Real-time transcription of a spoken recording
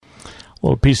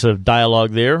Little piece of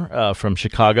dialogue there from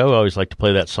Chicago. I always like to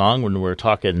play that song when we're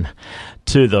talking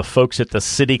to the folks at the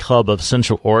City Club of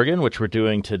Central Oregon, which we're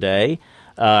doing today.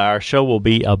 Our show will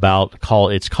be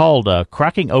it's called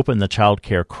Cracking Open the Child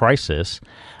Care Crisis.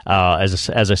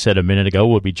 As I said a minute ago,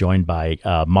 we'll be joined by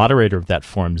moderator of that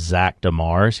forum, Zach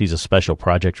DeMars. He's a special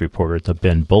project reporter at the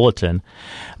Bend Bulletin.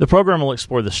 The program will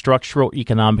explore the structural,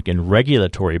 economic, and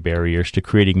regulatory barriers to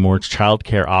creating more child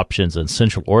care options in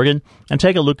Central Oregon and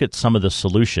take a look at some of the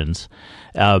solutions.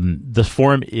 The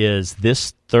forum is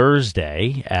this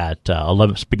Thursday at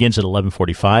begins at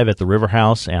 11:45 at the River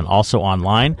House and also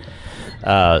online.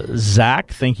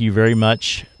 Zach, thank you very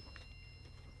much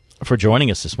for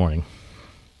joining us this morning.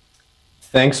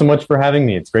 Thanks so much for having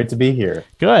me. It's great to be here.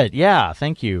 Good. Yeah,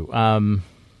 thank you.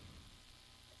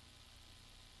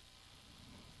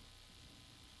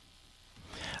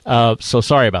 So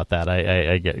sorry about that.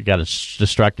 I got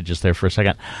distracted just there for a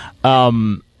second.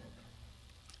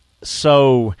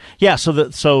 So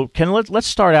let's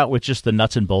start out with just the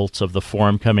nuts and bolts of the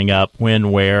forum coming up,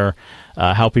 when, where,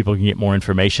 how people can get more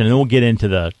information, and then we'll dig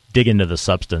into the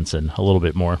substance and a little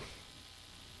bit more.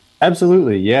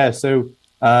 Absolutely. Yeah. So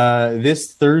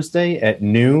this Thursday at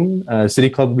noon, City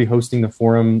Club will be hosting the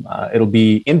forum. It'll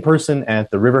be in person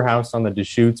at the River House on the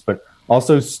Deschutes, but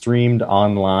also streamed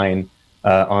online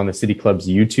on the City Club's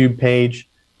YouTube page.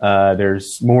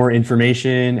 There's more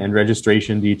information and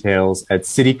registration details at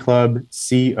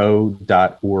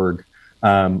cityclubco.org.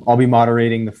 I'll be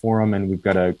moderating the forum, and we've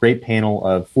got a great panel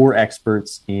of 4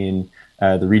 experts in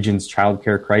the region's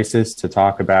childcare crisis to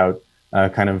talk about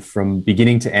kind of from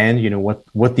beginning to end,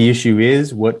 what the issue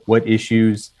is, what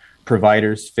issues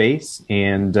providers face,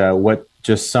 and what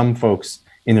just some folks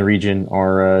in the region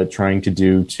are trying to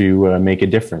do to make a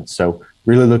difference. So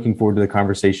really looking forward to the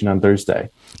conversation on Thursday.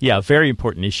 Yeah, a very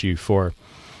important issue for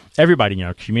everybody in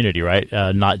our community, right?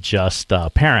 Not just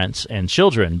parents and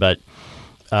children, but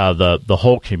the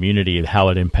whole community, how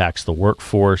it impacts the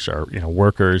workforce or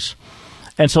workers.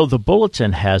 And so the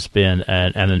Bulletin has been,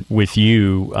 and with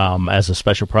you as a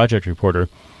special project reporter,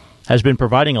 has been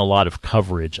providing a lot of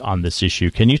coverage on this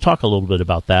issue. Can you talk a little bit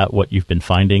about that, what you've been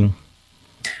finding?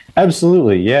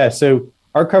 Absolutely, yeah. So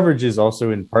our coverage is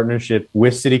also in partnership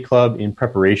with City Club in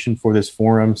preparation for this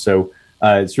forum. So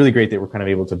it's really great that we're kind of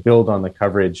able to build on the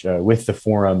coverage with the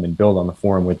forum and build on the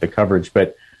forum with the coverage.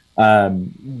 But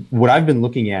what I've been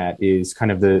looking at is kind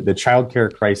of the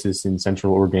childcare crisis in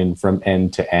Central Oregon from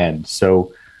end to end.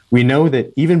 So we know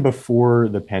that even before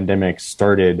the pandemic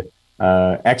started,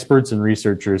 experts and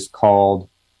researchers called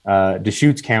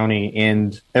Deschutes County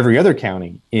and every other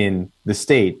county in the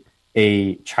state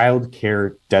a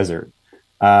childcare desert.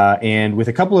 And with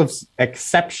a couple of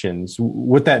exceptions,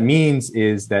 what that means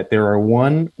is that there are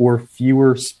 1 or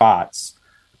fewer spots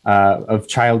of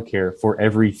childcare for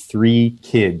every 3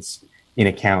 kids in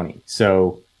a county.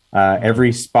 So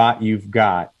every spot you've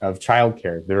got of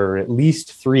childcare, there are at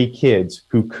least 3 kids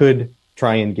who could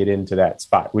try and get into that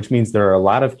spot, which means there are a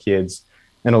lot of kids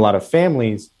and a lot of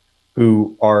families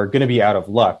who are going to be out of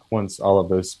luck once all of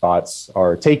those spots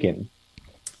are taken.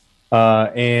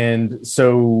 And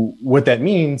so what that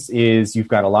means is you've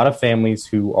got a lot of families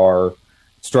who are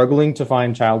struggling to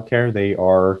find childcare. They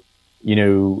are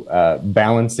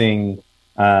balancing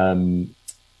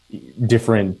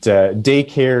different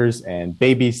daycares and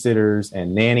babysitters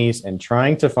and nannies and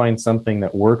trying to find something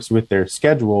that works with their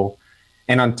schedule.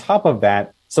 And on top of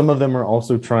that, some of them are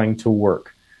also trying to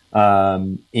work.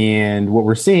 And what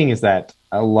we're seeing is that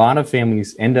a lot of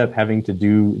families end up having to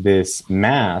do this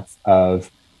math of,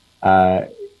 am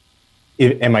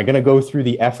I going to go through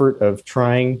the effort of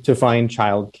trying to find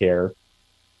childcare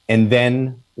and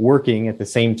then working at the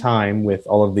same time with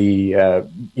all of the,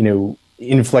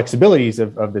 inflexibilities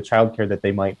of the childcare that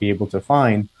they might be able to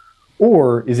find?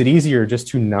 Or is it easier just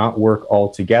to not work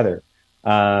altogether?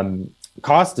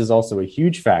 Cost is also a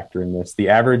huge factor in this. The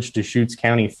average Deschutes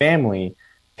County family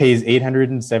pays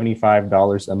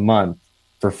 $875 a month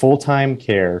for full-time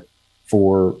care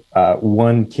for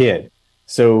 1 kid.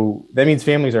 So that means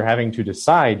families are having to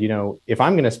decide, if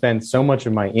I'm going to spend so much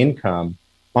of my income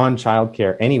on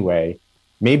childcare anyway,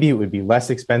 maybe it would be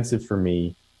less expensive for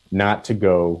me not to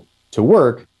go to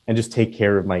work and just take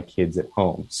care of my kids at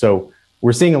home. So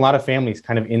we're seeing a lot of families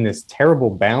kind of in this terrible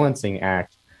balancing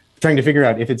act, trying to figure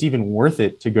out if it's even worth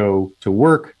it to go to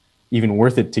work, even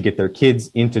worth it to get their kids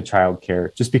into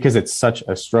childcare, just because it's such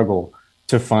a struggle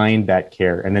to find that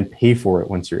care and then pay for it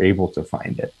once you're able to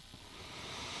find it.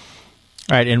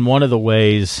 All right, and one of the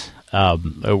ways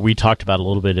we talked about a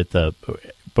little bit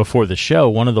before the show,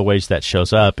 one of the ways that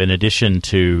shows up, in addition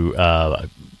to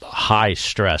high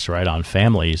stress, right, on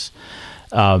families,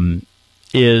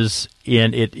 is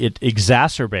in it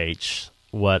exacerbates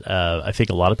what I think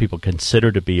a lot of people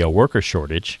consider to be a worker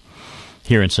shortage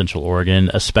here in Central Oregon,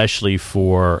 especially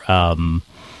for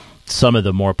some of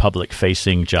the more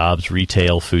public-facing jobs,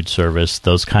 retail, food service,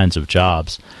 those kinds of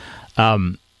jobs.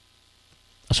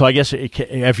 So I guess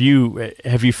have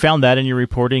you found that in your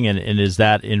reporting, and is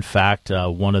that in fact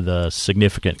one of the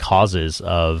significant causes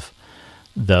of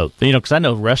because I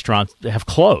know restaurants have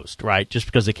closed, right, just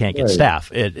because they can't get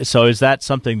staff. So is that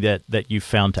something that you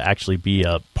found to actually be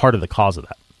a part of the cause of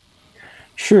that?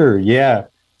 Sure, yeah.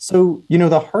 So,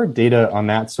 the hard data on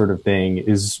that sort of thing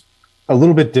is a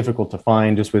little bit difficult to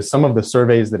find just with some of the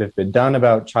surveys that have been done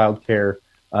about childcare.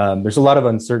 There's a lot of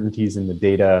uncertainties in the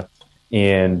data,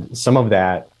 and some of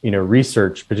that,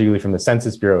 research, particularly from the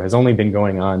Census Bureau, has only been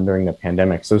going on during the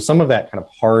pandemic. So some of that kind of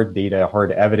hard data,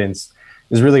 hard evidence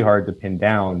is really hard to pin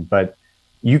down, but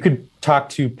you could talk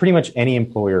to pretty much any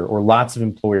employer or lots of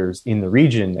employers in the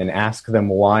region and ask them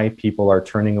why people are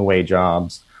turning away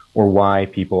jobs or why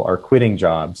people are quitting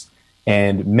jobs.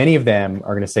 And many of them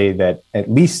are going to say that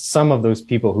at least some of those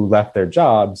people who left their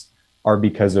jobs are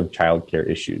because of childcare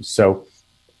issues. So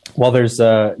while there's,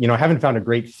 I haven't found a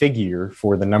great figure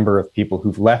for the number of people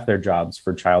who've left their jobs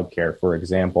for childcare, for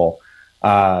example,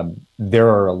 there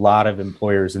are a lot of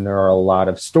employers and there are a lot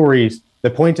of stories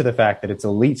that point to the fact that it's at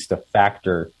least a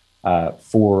factor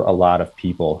for a lot of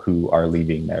people who are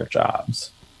leaving their jobs.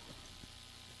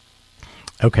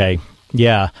 Okay.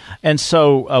 Yeah. And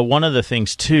so one of the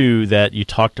things, too, that you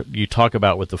talk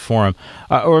about with the forum,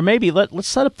 or maybe let's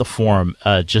set up the forum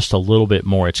just a little bit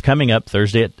more. It's coming up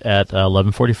Thursday at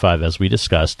 11:45, as we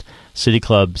discussed,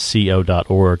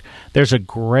 cityclubco.org. There's a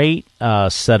great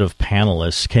set of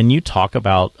panelists. Can you talk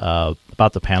about the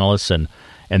panelists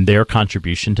and their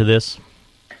contribution to this?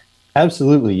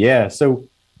 Absolutely, yeah. So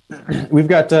we've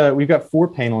got 4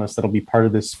 panelists that'll be part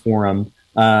of this forum.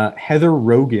 Heather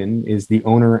Rogan is the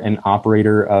owner and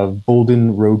operator of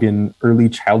Bolden Rogan Early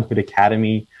Childhood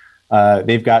Academy.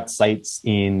 They've got sites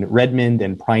in Redmond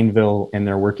and Prineville, and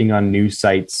they're working on new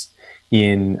sites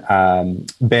in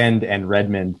Bend and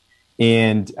Redmond.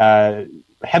 And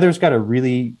Heather's got a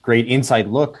really great inside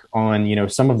look on,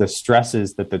 some of the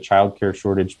stresses that the childcare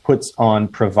shortage puts on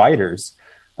providers.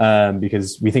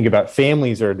 Because we think about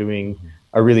families are doing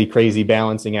a really crazy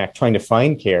balancing act trying to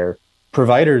find care.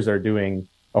 Providers are doing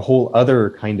a whole other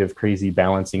kind of crazy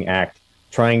balancing act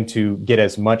trying to get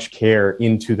as much care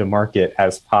into the market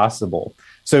as possible.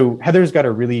 So Heather's got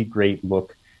a really great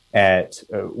look at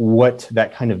what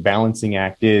that kind of balancing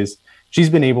act is. She's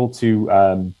been able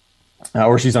to,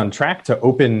 or she's on track to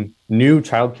open new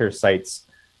childcare sites,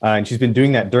 and she's been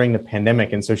doing that during the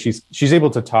pandemic. And so she's able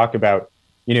to talk about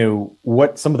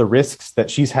what some of the risks that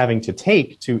she's having to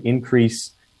take to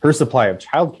increase her supply of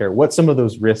childcare, what some of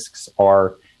those risks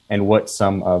are, and what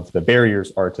some of the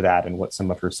barriers are to that, and what some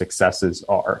of her successes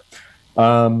are.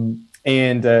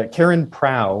 And Karen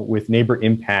Prow with Neighbor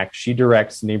Impact, she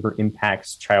directs Neighbor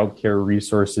Impact's childcare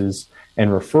resources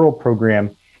and referral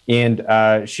program.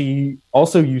 And she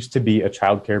also used to be a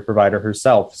childcare provider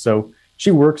herself. So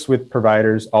she works with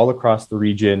providers all across the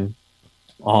region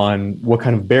on what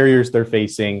kind of barriers they're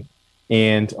facing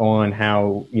and on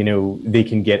how, they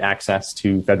can get access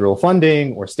to federal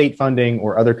funding or state funding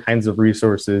or other kinds of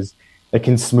resources that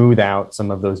can smooth out some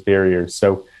of those barriers.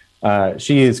 So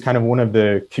she is kind of one of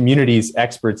the community's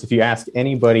experts. If you ask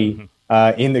anybody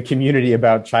in the community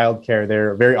about childcare,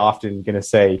 they're very often going to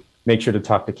say, make sure to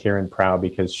talk to Karen Prow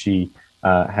because she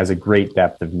has a great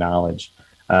depth of knowledge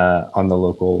on the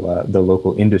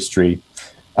local industry.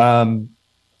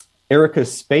 Erica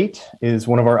Spate is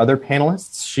one of our other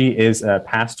panelists. She is a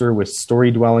pastor with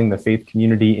Story Dwelling, the faith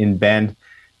community in Bend.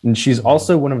 And she's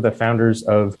also one of the founders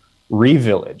of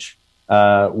ReVillage,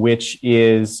 which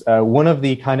is one of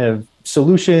the kind of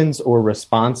solutions or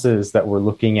responses that we're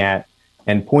looking at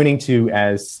and pointing to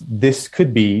as this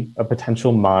could be a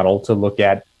potential model to look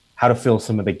at how to fill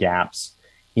some of the gaps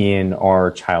in our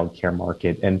childcare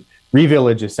market. And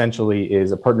ReVillage essentially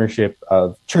is a partnership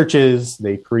of churches.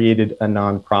 They created a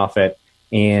nonprofit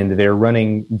and they're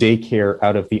running daycare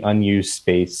out of the unused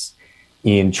space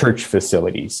in church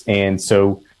facilities. And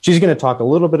so she's going to talk a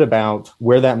little bit about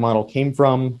where that model came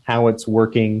from, how it's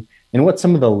working, and what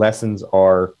some of the lessons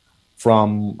are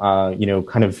from,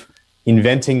 kind of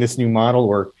inventing this new model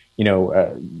or,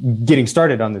 getting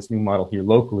started on this new model here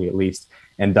locally, at least,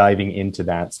 and diving into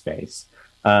that space.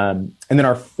 And then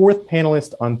our 4th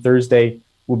panelist on Thursday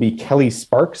will be Kelly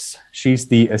Sparks. She's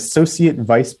the Associate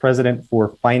Vice President for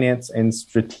Finance and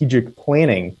Strategic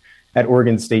Planning at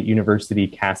Oregon State University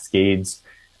Cascades.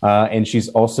 And she's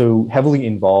also heavily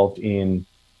involved in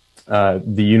the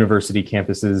university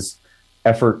campus's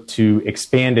effort to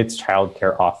expand its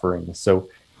childcare offerings. So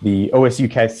the OSU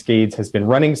Cascades has been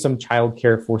running some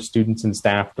childcare for students and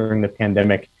staff during the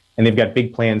pandemic, and they've got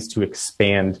big plans to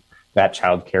expand that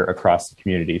childcare across the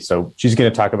community. So she's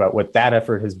going to talk about what that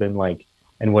effort has been like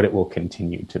and what it will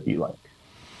continue to be like.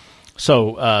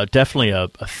 So definitely a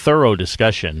thorough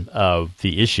discussion of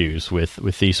the issues with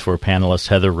these four panelists: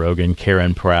 Heather Rogan,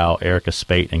 Karen Prow, Erica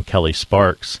Spate, and Kelly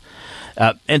Sparks.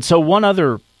 And so one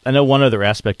other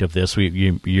aspect of this,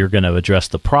 you're going to address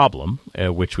the problem,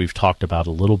 which we've talked about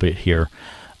a little bit here,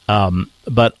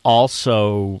 but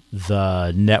also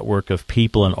the network of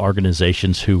people and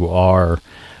organizations who are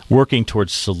working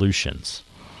towards solutions.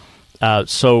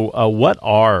 So what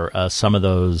are some of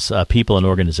those people and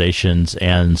organizations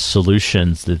and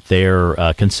solutions that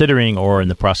they're considering or in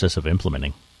the process of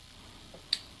implementing?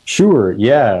 Sure.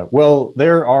 Yeah. Well,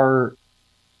 there are,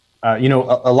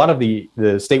 a lot of the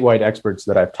statewide experts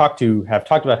that I've talked to have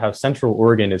talked about how Central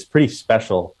Oregon is pretty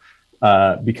special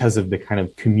because of the kind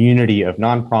of community of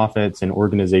nonprofits and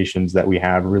organizations that we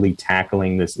have really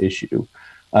tackling this issue.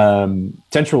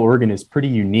 Central Oregon is pretty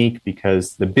unique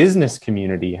because the business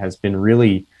community has been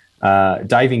really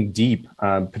diving deep,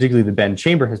 particularly the Bend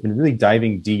Chamber has been really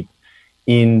diving deep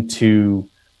into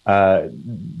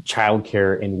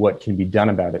childcare and what can be done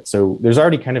about it. So there's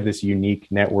already kind of this unique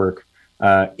network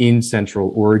in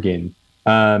Central Oregon.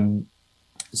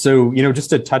 So, just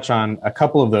to touch on a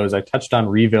couple of those, I touched on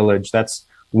ReVillage. That's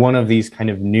one of these kind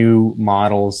of new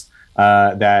models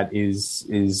that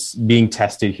is being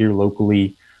tested here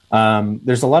locally.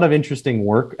 There's a lot of interesting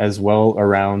work as well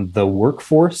around the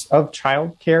workforce of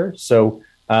childcare. So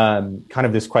kind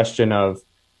of this question of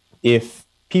if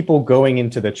people going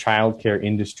into the childcare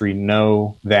industry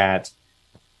know that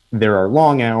there are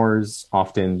long hours,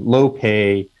 often low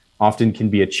pay, often can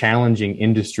be a challenging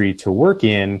industry to work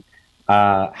in,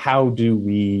 how do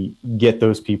we get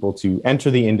those people to enter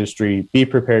the industry, be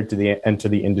prepared to enter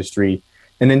the industry,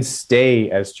 and then stay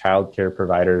as childcare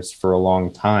providers for a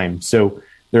long time? So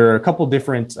there are a couple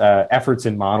different efforts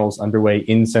and models underway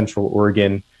in Central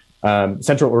Oregon.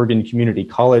 Central Oregon Community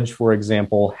College, for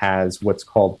example, has what's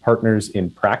called Partners in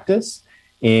Practice.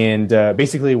 And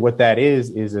basically what that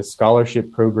is a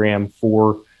scholarship program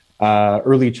for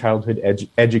early childhood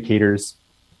educators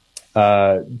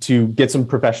to get some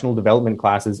professional development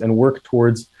classes and work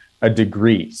towards a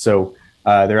degree. So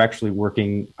they're actually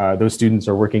working, those students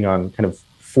are working on kind of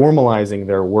formalizing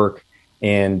their work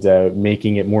and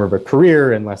making it more of a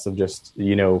career and less of just,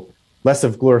 less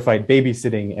of glorified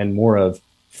babysitting and more of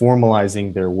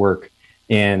formalizing their work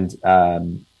and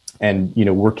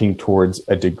working towards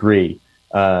a degree.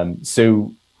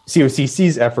 So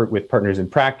COCC's effort with Partners in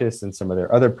Practice and some of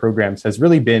their other programs has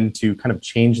really been to kind of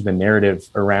change the narrative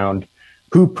around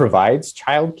who provides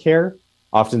childcare.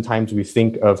 Oftentimes we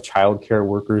think of childcare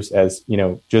workers as,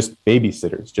 just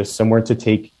babysitters, just somewhere to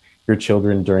take your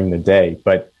children during the day.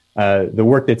 But the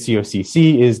work that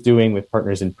COCC is doing with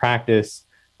Partners in Practice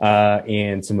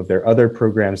and some of their other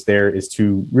programs there is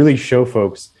to really show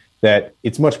folks that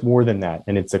it's much more than that,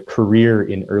 and it's a career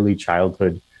in early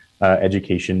childhood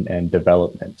education and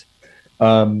development.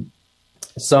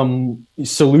 Some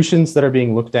solutions that are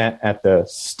being looked at the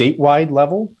statewide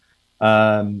level,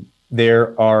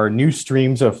 there are new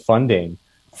streams of funding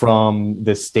from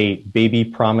the state. Baby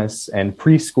Promise and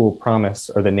Preschool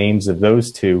Promise are the names of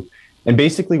those two. And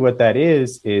basically what that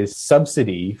is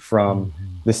subsidy from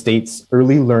the state's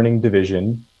early learning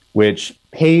division, which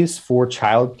pays for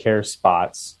childcare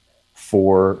spots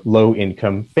for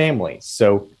low-income families.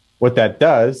 So what that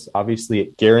does, obviously,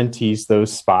 it guarantees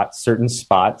those spots, certain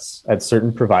spots at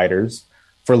certain providers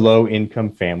for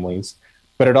low-income families.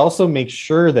 But it also makes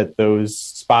sure that those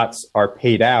spots are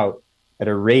paid out at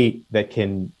a rate that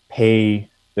can pay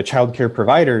the childcare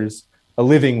providers a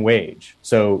living wage.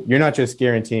 So you're not just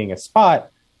guaranteeing a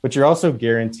spot, but you're also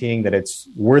guaranteeing that it's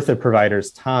worth a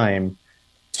provider's time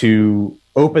to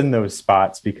open those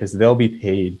spots because they'll be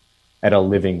paid at a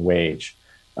living wage.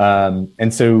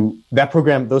 And so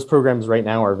those programs right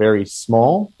now are very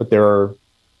small, but there are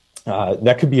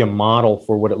that could be a model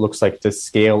for what it looks like to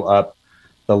scale up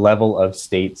the level of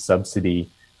state subsidy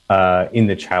in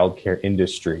the childcare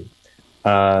industry.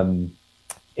 One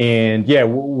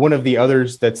of the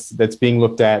others that's being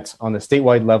looked at on the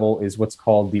statewide level is what's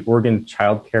called the Oregon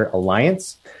Child Care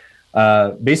Alliance.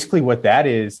 Basically what that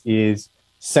is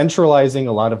centralizing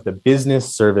a lot of the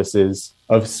business services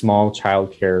of small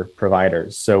childcare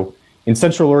providers. So in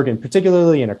Central Oregon,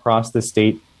 particularly and across the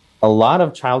state, a lot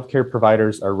of childcare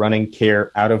providers are running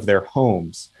care out of their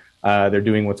homes. They're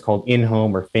doing what's called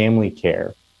in-home or family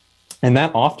care. And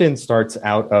that often starts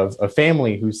out of a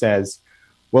family who says,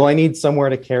 well, I need somewhere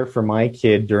to care for my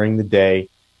kid during the day.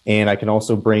 And I can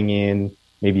also bring in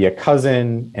maybe a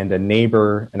cousin and a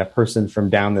neighbor and a person from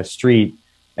down the street.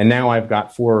 And now I've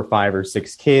got 4 or 5 or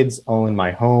 6 kids all in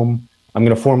my home. I'm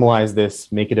going to formalize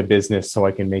this, make it a business so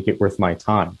I can make it worth my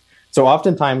time. So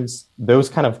oftentimes those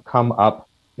kind of come up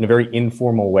in a very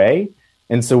informal way.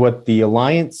 And so what the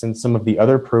Alliance and some of the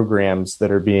other programs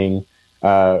that are being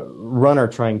run are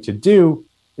trying to do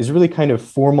is really kind of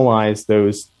formalize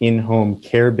those in-home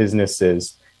care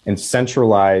businesses and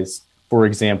centralize, for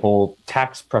example,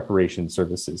 tax preparation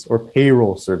services or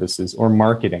payroll services or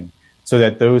marketing, so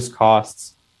that those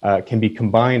costs can be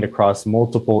combined across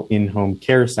multiple in-home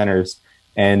care centers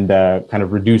and kind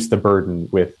of reduce the burden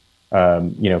with,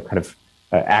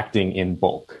 acting in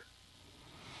bulk.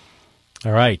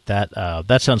 All right,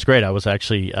 that sounds great. I was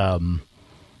actually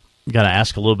going to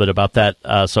ask a little bit about that.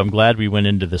 So I'm glad we went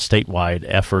into the statewide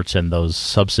efforts and those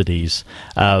subsidies.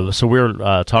 So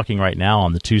we're talking right now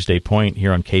on the Tuesday Point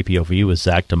here on KPOV with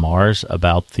Zach DeMars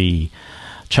about the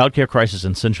child care crisis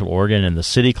in Central Oregon and the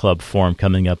City Club Forum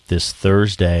coming up this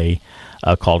Thursday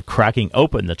called Cracking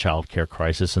Open the Child Care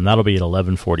Crisis, and that'll be at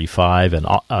 11:45 and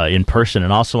in person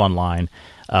and also online.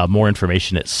 More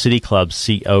information at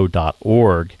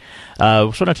cityclubco.org. We're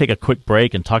going to take a quick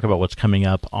break and talk about what's coming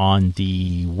up on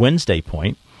the Wednesday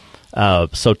Point.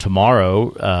 So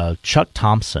tomorrow, Chuck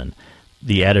Thompson,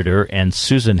 the editor, and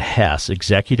Susan Hess,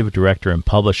 executive director and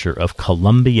publisher of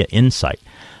Columbia Insight,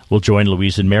 will join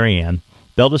Louise and Marianne.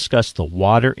 They'll discuss the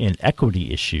water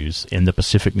inequity issues in the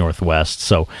Pacific Northwest.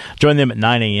 So join them at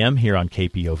 9 a.m. here on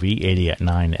KPOV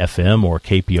 88.9 FM or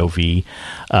KPOV.org.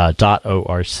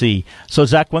 So,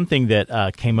 Zach, one thing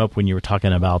that came up when you were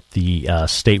talking about the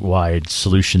statewide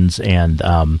solutions and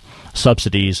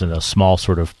subsidies and a small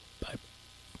sort of,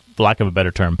 for lack of a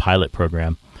better term, pilot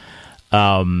program.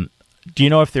 Do you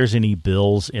know if there's any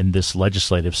bills in this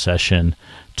legislative session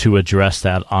to address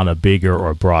that on a bigger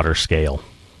or broader scale?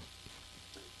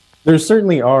 There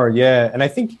certainly are, yeah. And I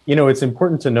think, it's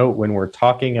important to note when we're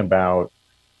talking about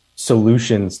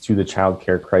solutions to the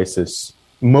childcare crisis,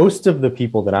 most of the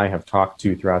people that I have talked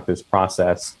to throughout this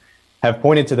process have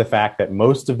pointed to the fact that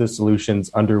most of the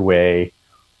solutions underway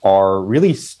are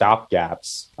really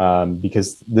stopgaps,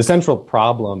 because the central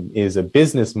problem is a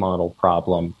business model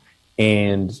problem.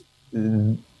 And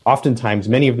oftentimes,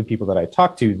 many of the people that I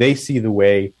talk to, they see the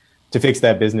way to fix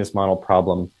that business model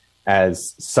problem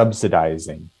as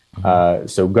subsidizing.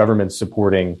 So government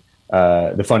supporting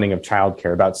the funding of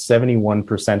childcare. About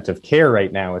 71% of care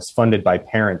right now is funded by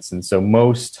parents. And so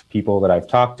most people that I've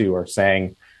talked to are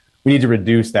saying we need to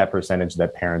reduce that percentage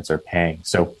that parents are paying.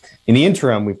 So in the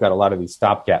interim, we've got a lot of these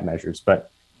stopgap measures.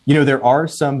 But, there are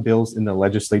some bills in the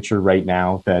legislature right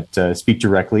now that speak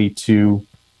directly to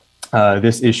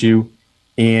this issue.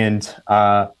 And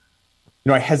I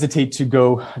hesitate to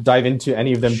dive into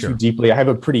any of them too deeply. I have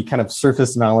a pretty kind of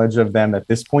surface knowledge of them at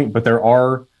this point, but there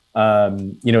are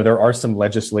some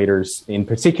legislators in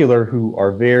particular who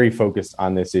are very focused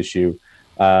on this issue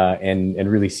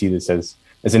and really see this as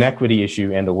an equity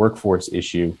issue and a workforce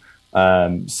issue.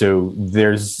 So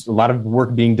there's a lot of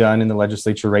work being done in the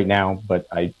legislature right now, but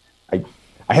I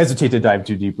hesitate to dive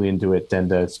too deeply into it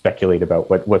and speculate about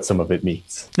what some of it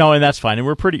means. No, and that's fine. And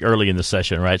we're pretty early in the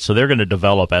session, right? So they're going to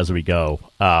develop as we go.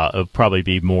 It'll probably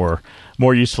be more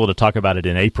useful to talk about it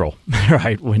in April,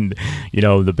 right? When,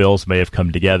 the bills may have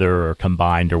come together or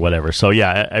combined or whatever. So,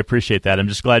 yeah, I appreciate that. I'm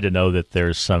just glad to know that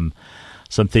there's some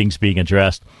things being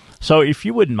addressed. So if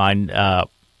you wouldn't mind,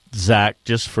 Zach,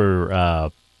 just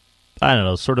for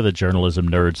sort of the journalism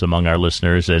nerds among our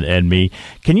listeners and me,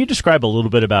 can you describe a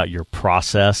little bit about your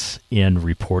process in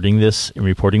reporting this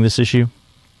issue?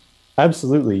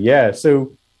 Absolutely, yeah.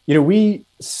 So, I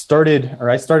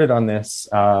started on this,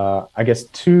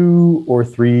 2 or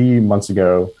 3 months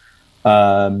ago,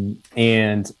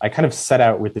 and I kind of set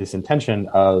out with this intention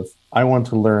of I want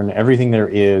to learn everything there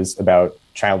is about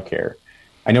childcare.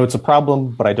 I know it's a problem,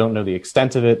 but I don't know the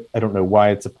extent of it. I don't know why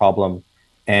it's a problem.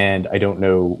 And I don't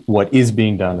know what is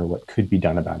being done or what could be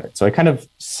done about it. So I kind of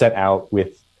set out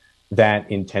with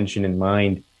that intention in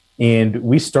mind. And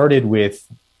we started with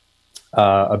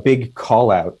a big call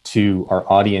out to our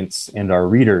audience and our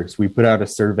readers. We put out a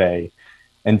survey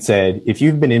and said, if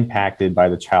you've been impacted by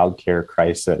the childcare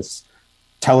crisis,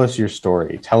 tell us your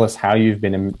story. Tell us how you've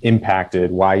been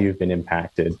impacted, why you've been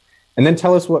impacted, and then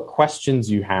tell us what questions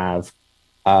you have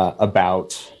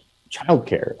about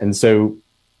childcare. And so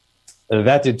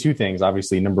that did 2 things.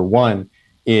 Obviously, number one,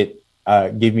 it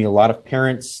gave me a lot of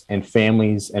parents and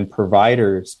families and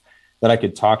providers that I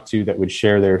could talk to that would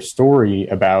share their story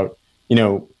about,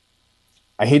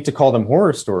 I hate to call them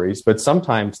horror stories, but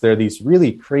sometimes they're these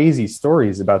really crazy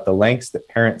stories about the lengths that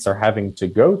parents are having to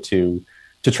go to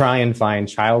try and find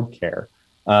childcare.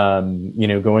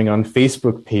 Going on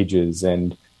Facebook pages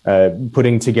and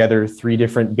putting together 3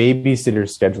 different babysitter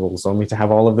schedules, only to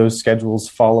have all of those schedules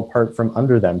fall apart from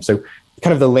under them. So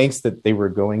kind of the lengths that they were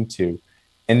going to.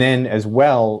 And then as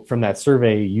well, from that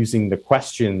survey, using the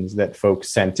questions that folks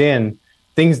sent in,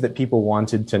 things that people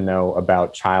wanted to know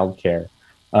about childcare.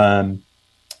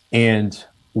 And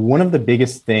one of the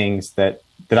biggest things that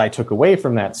I took away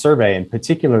from that survey, in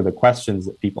particular, the questions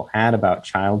that people had about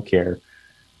childcare,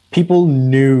 people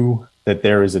knew that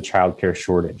there is a childcare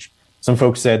shortage. Some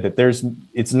folks said that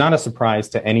it's not a surprise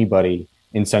to anybody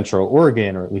in Central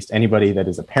Oregon, or at least anybody that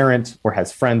is a parent or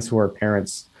has friends who are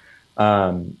parents,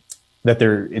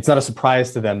 it's not a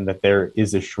surprise to them that there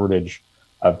is a shortage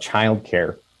of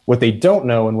childcare. What they don't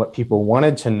know and what people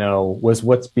wanted to know was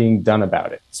what's being done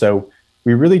about it. So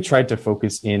we really tried to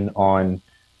focus in on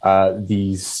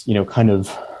these, kind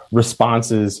of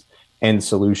responses and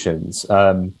solutions.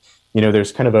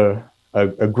 There's kind of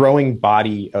a growing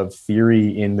body of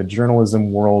theory in the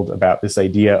journalism world about this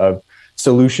idea of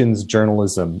solutions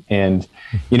journalism. And,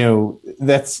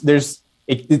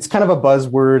 it's kind of a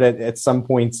buzzword at some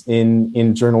points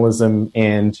in journalism.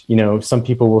 And, some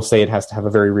people will say it has to have a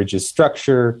very rigid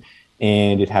structure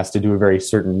and it has to do a very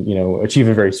certain, achieve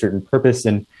a very certain purpose.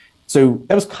 And so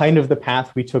that was kind of the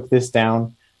path we took this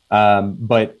down.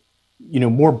 But,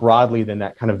 more broadly than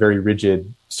that kind of very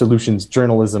rigid solutions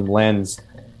journalism lens,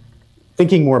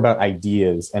 thinking more about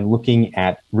ideas and looking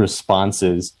at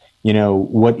responses,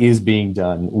 what is being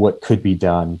done, what could be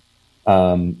done.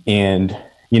 One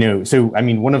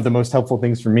of the most helpful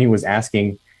things for me was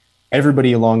asking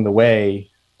everybody along the way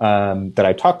that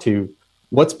I talked to,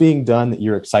 what's being done that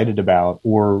you're excited about,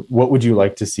 or what would you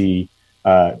like to see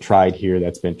tried here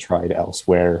that's been tried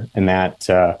elsewhere? And that,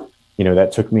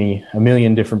 that took me a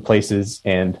million different places,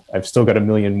 and I've still got a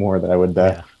million more that I would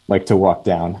like to walk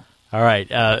down. All right.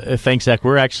 Thanks, Zach.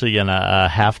 We're actually going to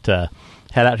have to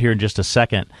head out here in just a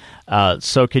second.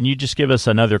 So can you just give us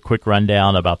another quick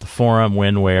rundown about the forum,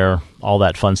 when, where, all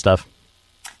that fun stuff?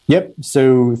 Yep.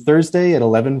 So Thursday at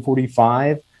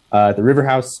 11:45 at the River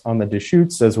House on the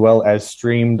Deschutes, as well as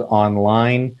streamed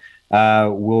online,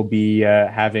 we'll be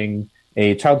having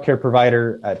a childcare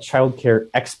provider, a childcare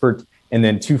expert, and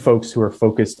then 2 folks who are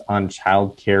focused on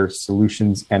childcare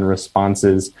solutions and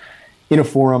responses in a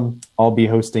forum. I'll be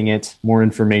hosting it. More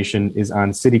information is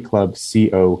on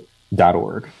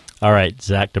cityclubco.org. All right,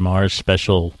 Zach DeMars,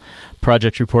 special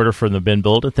project reporter from the Bend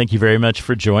Bulletin. Thank you very much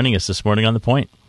for joining us this morning on The Point.